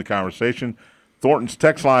join in on the conversation. Thornton's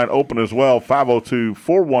text line open as well,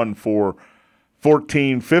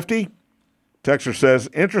 502-414-1450. Texter says,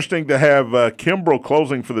 interesting to have Kimbrel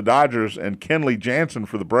closing for the Dodgers and Kenley Jansen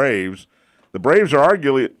for the Braves. The Braves are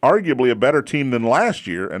arguably a better team than last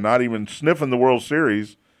year and not even sniffing the World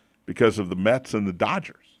Series because of the Mets and the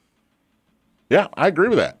Dodgers. Yeah, I agree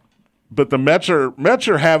with that. But the Mets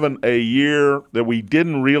are having a year that we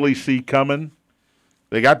didn't really see coming.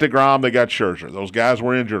 They got DeGrom, they got Scherzer. Those guys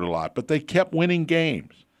were injured a lot, but they kept winning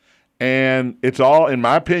games. And it's all, in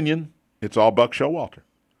my opinion, it's all Buck Showalter.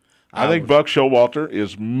 I think Buck Showalter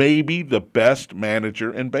is maybe the best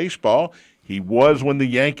manager in baseball. He was when the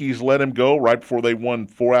Yankees let him go right before they won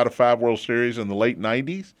 4 out of 5 World Series in the late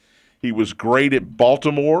 90s. He was great at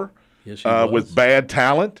Baltimore Yes, he was. with bad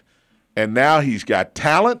talent. And now he's got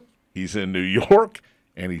talent. He's in New York,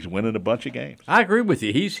 and he's winning a bunch of games. I agree with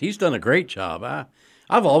you. He's done a great job.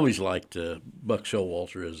 I've always liked Buck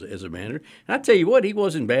Showalter as a manager. And I tell you what, he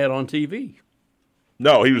wasn't bad on TV.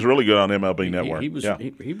 No, he was really good on MLB Network. He was Yeah.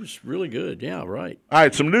 he was really good. Yeah, right. All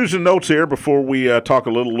right, some news and notes here before we talk a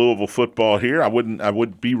little Louisville football here. I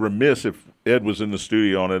would be remiss if Ed was in the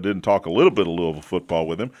studio and I didn't talk a little bit of Louisville football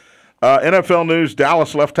with him. NFL news,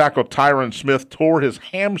 Dallas left tackle Tyron Smith tore his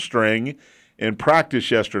hamstring in practice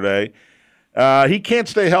yesterday. He can't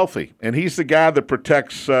stay healthy, and he's the guy that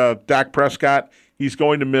protects Dak Prescott. He's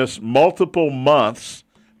going to miss multiple months.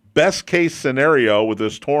 Best case scenario with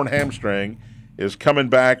this torn hamstring is coming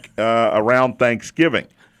back around Thanksgiving.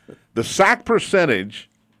 The sack percentage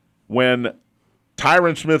when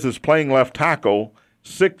Tyron Smith is playing left tackle,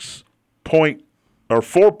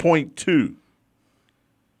 4.2.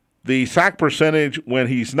 The sack percentage when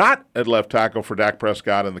he's not at left tackle for Dak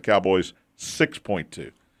Prescott and the Cowboys,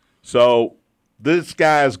 6.2. So this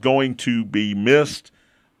guy is going to be missed.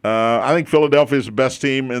 I think Philadelphia is the best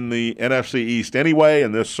team in the NFC East anyway,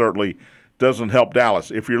 and this certainly doesn't help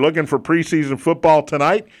Dallas. If you're looking for preseason football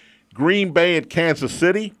tonight, Green Bay at Kansas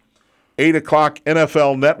City, 8 o'clock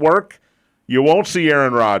NFL Network. You won't see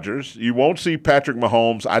Aaron Rodgers. You won't see Patrick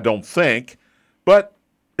Mahomes, I don't think. But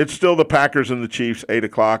it's still the Packers and the Chiefs, 8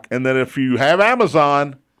 o'clock. And then if you have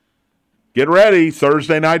Amazon, get ready.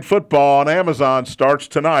 Thursday Night Football on Amazon starts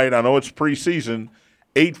tonight. I know it's preseason,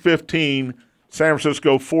 8:15, San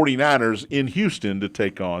Francisco 49ers in Houston to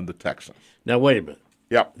take on the Texans. Now wait a minute.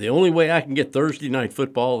 Yep, The only way I can get Thursday Night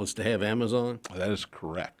Football is to have Amazon. that is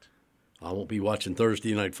correct. I won't be watching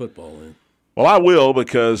Thursday Night Football then. Well, I will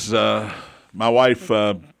because my wife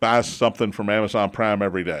buys something from Amazon Prime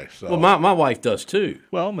every day. So. Well, my wife does too.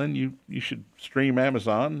 Well, then you should stream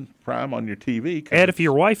Amazon Prime on your TV. 'cause Ed, if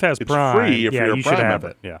your wife has it's Prime, free if yeah, you're a you should Prime have member.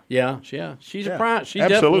 it. Yeah. Yeah. She's a Yeah, Prime. She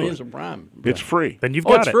absolutely. definitely is a Prime. It's free. Then you've Oh,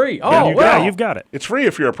 got it's it. free. Yeah, Oh, you well. yeah, you've got it. It's free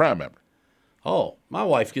if you're a Prime member. Oh, my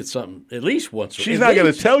wife gets something at least once. She's not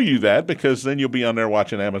going to tell you that because then you'll be on there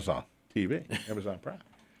watching Amazon TV, Amazon Prime.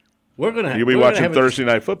 You'll be watching Thursday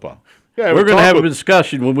Night Football. Yeah, we're going to have a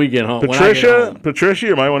discussion when we get home. Patricia,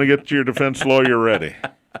 you might want to get your defense lawyer ready.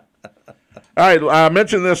 All right, I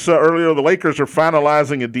mentioned this earlier. The Lakers are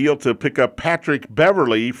finalizing a deal to pick up Patrick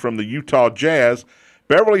Beverley from the Utah Jazz.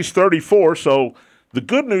 Beverley's 34, so the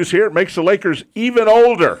good news here, it makes the Lakers even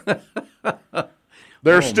older.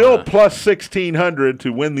 They're still plus 1,600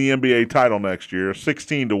 to win the NBA title next year,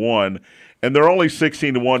 16-1. And they're only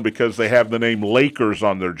 16-1 because they have the name Lakers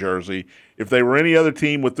on their jersey. If they were any other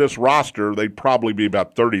team with this roster, they'd probably be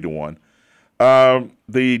about 30-1.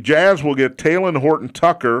 The Jazz will get Talen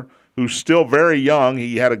Horton-Tucker, who's still very young.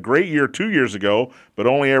 He had a great year 2 years ago, but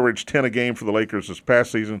only averaged 10 a game for the Lakers this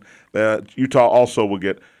past season. Utah also will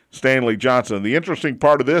get Stanley Johnson. The interesting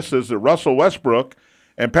part of this is that Russell Westbrook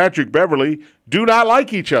and Patrick Beverley do not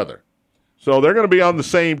like each other. So they're going to be on the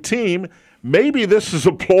same team. Maybe this is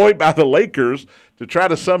a ploy by the Lakers to try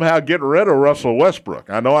to somehow get rid of Russell Westbrook.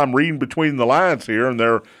 I know I'm reading between the lines here, and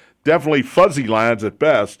they're definitely fuzzy lines at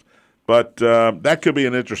best, but that could be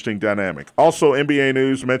an interesting dynamic. Also, NBA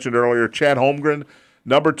news mentioned earlier, Chad Holmgren,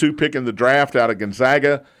 number 2 pick in the draft out of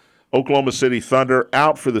Gonzaga, Oklahoma City Thunder,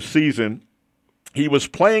 out for the season. He was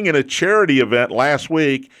playing in a charity event last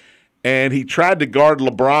week, and he tried to guard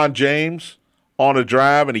LeBron James on a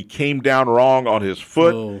drive, and he came down wrong on his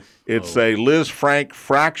foot. It's a Liz Frank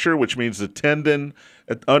fracture, which means the tendon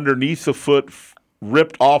underneath the foot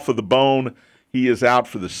ripped off of the bone. He is out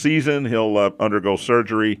for the season. He'll undergo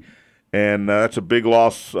surgery, and that's a big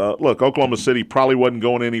loss. Look, Oklahoma City probably wasn't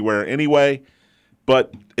going anywhere anyway,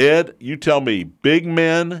 but, Ed, you tell me, big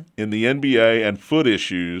men in the NBA and foot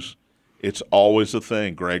issues, it's always a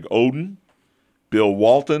thing. Greg Oden, Bill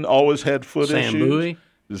Walton always had foot issues. Sam Bowie.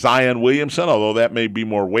 Zion Williamson, although that may be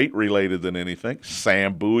more weight-related than anything.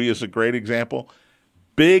 Sam Bowie is a great example.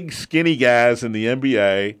 Big, skinny guys in the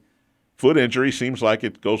NBA, foot injury seems like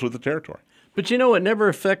it goes with the territory. But, it never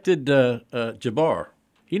affected Jabbar.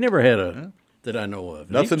 He never had that I know of.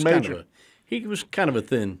 Nothing major. He was kind of a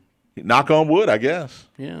thin. Knock on wood, I guess.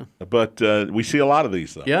 Yeah. But we see a lot of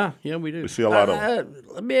these, though. Yeah, we do. We see a lot of them.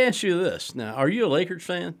 Let me ask you this. Now, are you a Lakers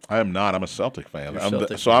fan? I am not. I'm a Celtic fan.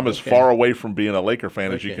 So I'm as far away from being a Laker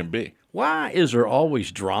fan as you can be. Why is there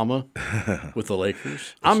always drama with the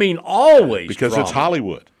Lakers? I mean, always because drama. It's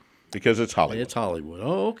Hollywood. Because it's Hollywood. It's Hollywood.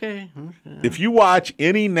 Oh, okay. If you watch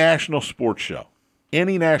any national sports show,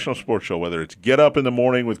 whether it's Get Up in the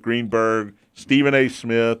Morning with Greenberg, Stephen A.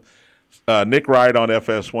 Smith, Nick Wright on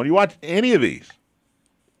FS1, you watch any of these,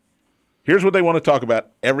 here's what they want to talk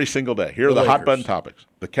about every single day. Here are the hot button topics: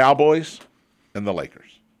 the Cowboys and the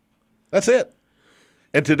Lakers. That's it.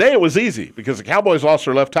 And today it was easy because the Cowboys lost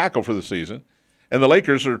their left tackle for the season, and the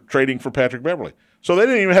Lakers are trading for Patrick Beverley. So they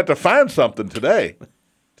didn't even have to find something today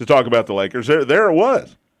to talk about the Lakers. There it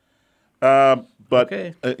was. Chad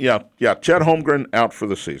Holmgren out for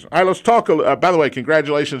the season. All right, let's talk. By the way,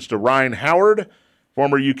 congratulations to Ryan Howard,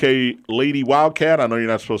 former UK Lady Wildcat. I know you're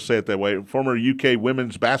not supposed to say it that way. Former UK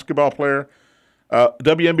women's basketball player.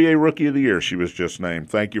 WNBA Rookie of the Year, she was just named.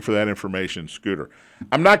 Thank you for that information, Scooter.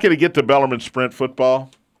 I'm not going to get to Bellarmine Sprint football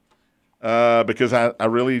because I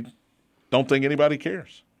really don't think anybody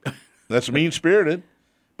cares. That's mean-spirited.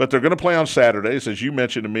 But they're going to play on Saturdays, as you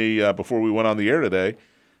mentioned to me before we went on the air today.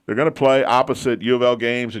 They're going to play opposite U of L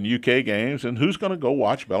games and UK games, and who's going to go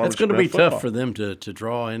watch Bellarmine Sprint football? It's going to be tough for them to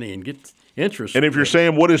draw any and get interest. And if you're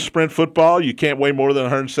saying, what is sprint football, you can't weigh more than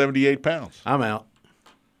 178 pounds. I'm out.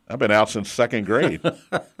 I've been out since second grade.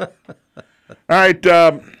 All right,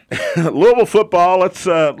 Louisville football.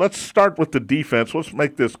 Let's start with the defense. Let's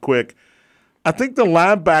make this quick. I think the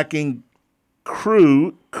linebacking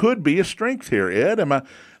crew could be a strength here, Ed.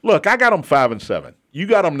 Look, I got them 5-7. You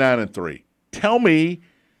got them 9-3. Tell me,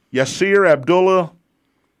 Yasir Abdullah,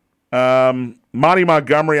 Monty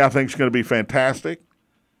Montgomery, I think is going to be fantastic.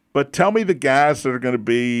 But tell me the guys that are going to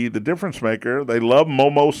be the difference maker. They love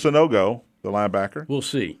Momo Sanogo, the linebacker. We'll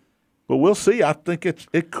see. But we'll see. I think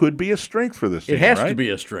it could be a strength for this team. It has right? to be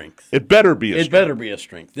a strength. It better be a strength. It better be a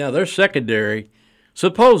strength. Now, their secondary,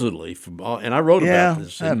 supposedly, and I wrote about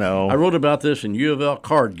this. I know. I wrote about this in U of L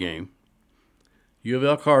card game. U of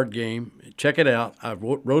L card game. Check it out. I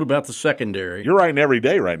wrote about the secondary. You're writing every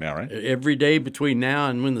day right now, right? Every day between now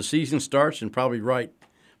and when the season starts, and probably write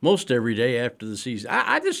most every day after the season.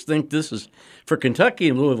 I just think this is for Kentucky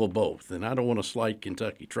and Louisville both, and I don't want to slight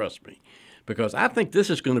Kentucky, trust me, because I think this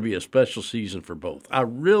is going to be a special season for both. I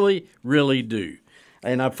really, really do.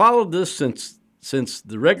 And I've followed this since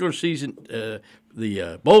the regular season,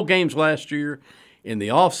 the bowl games last year, in the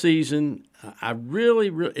off season. I really,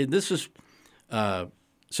 this is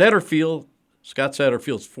Satterfield, Scott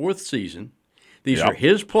Satterfield's 4th season. These Yep. are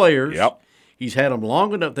his players. Yep. He's had them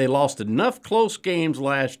long enough. They lost enough close games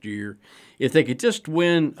last year. If they could just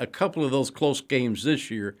win a couple of those close games this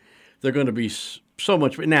year, they're going to be so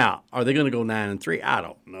much. Now, are they going to go 9-3? I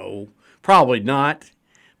don't know. Probably not.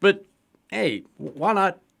 But hey, why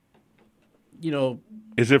not?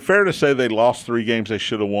 Is it fair to say they lost 3 games they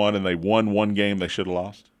should have won, and they won 1 game they should have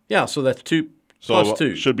lost? Yeah. So that's 2 So plus 2.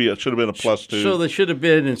 it should have been a +2. So they should have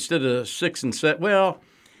been, instead of 6 and 7. Well,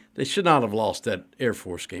 they should not have lost that Air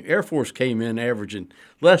Force game. Air Force came in averaging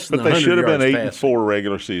less than but they 100 should have been yards 8-4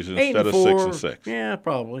 regular season instead of 6-6. Yeah,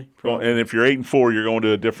 probably. And if you're 8-4, you're going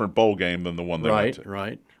to a different bowl game than the one they went to.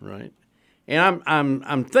 Right. And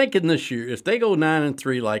I'm thinking this year, if they go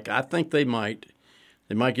 9-3, like I think they might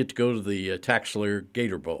get to go to the Taxslayer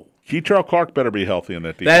Gator Bowl. Keytrell Clark better be healthy in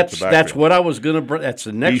that defensive backfield. That's what I was going to bring. That's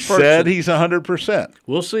the next He person. said he's 100%.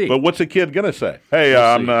 We'll see. But what's the kid going to say? Hey,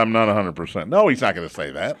 I'm not 100%. No, he's not going to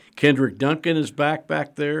say that. Kendrick Duncan is back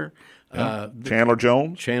there. Chandler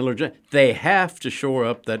Jones? They have to shore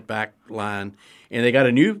up that back line, and they got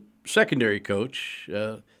a new secondary coach.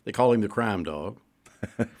 They call him the Crime Dog.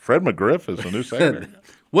 Fred McGriff is the new secondary.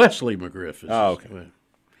 Wesley McGriff. Okay.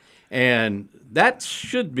 And that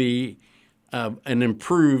should be an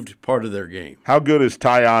improved part of their game. How good is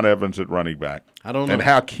Tyon Evans at running back? I don't know. And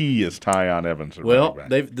how key is Tyon Evans at running back?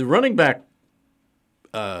 Well, the running back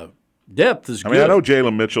depth is good. I know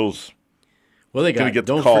Jalen Mitchell's they gonna got get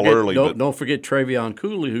the call early, but- Don't forget Travion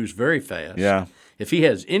Cooley, who's very fast. Yeah. If he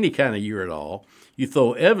has any kind of year at all, you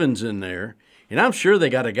throw Evans in there, and I'm sure they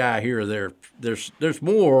got a guy here or there. There's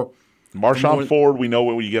more. Marshawn Ford, we know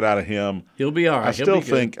what we get out of him. He'll be all right. I still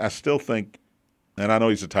think, and I know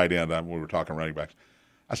he's a tight end when we were talking running backs,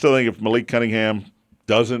 I still think if Malik Cunningham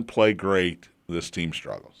doesn't play great, this team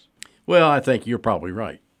struggles. Well, I think you're probably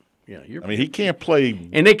right. Yeah, he can't play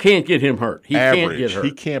and they can't get him hurt. He average. can't get hurt.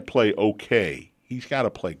 He can't play okay. He's got to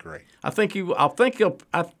play great. I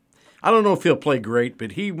don't know if he'll play great,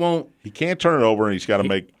 but he won't. He can't turn it over, and he's got to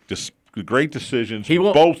make great decisions, He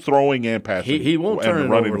won't- both throwing and passing. He won't and turn it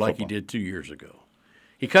running over the like he football. did 2 years ago.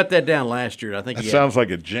 He cut that down last year. I think That he sounds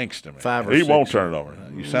like a jinx to me. 5 or he 6. won't turn it over.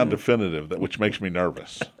 You sound definitive, which makes me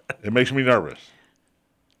nervous. It makes me nervous.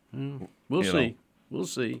 We'll see. We'll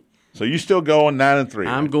see. So you still going 9-3?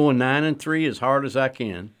 I'm going 9-3 as hard as I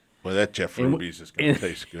can. Well, that Jeff Ruby's is going to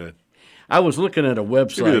taste good. I was looking at a It's going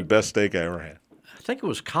to be the website. best steak I ever had. I think it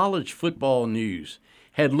was College Football News.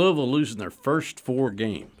 Had Louisville losing their first 4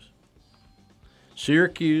 games.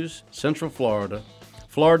 Syracuse, Central Florida,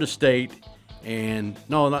 Florida State, and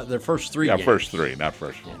not their first 3 Yeah, games. first 3, not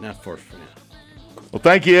first 4. Not first 4. Well,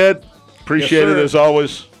 thank you, Ed. Appreciate Yes, it sir. as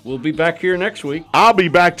always. We'll be back here next week. I'll be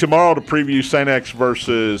back tomorrow to preview St. X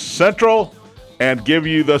versus Central and give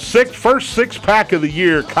you the first 6-pack of the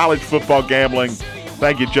year college football gambling.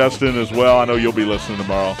 Thank you, Justin, as well. I know you'll be listening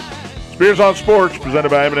tomorrow. Spears on Sports, presented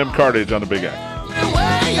by M&M Cartage on the Big X.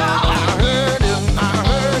 Everywhere you are.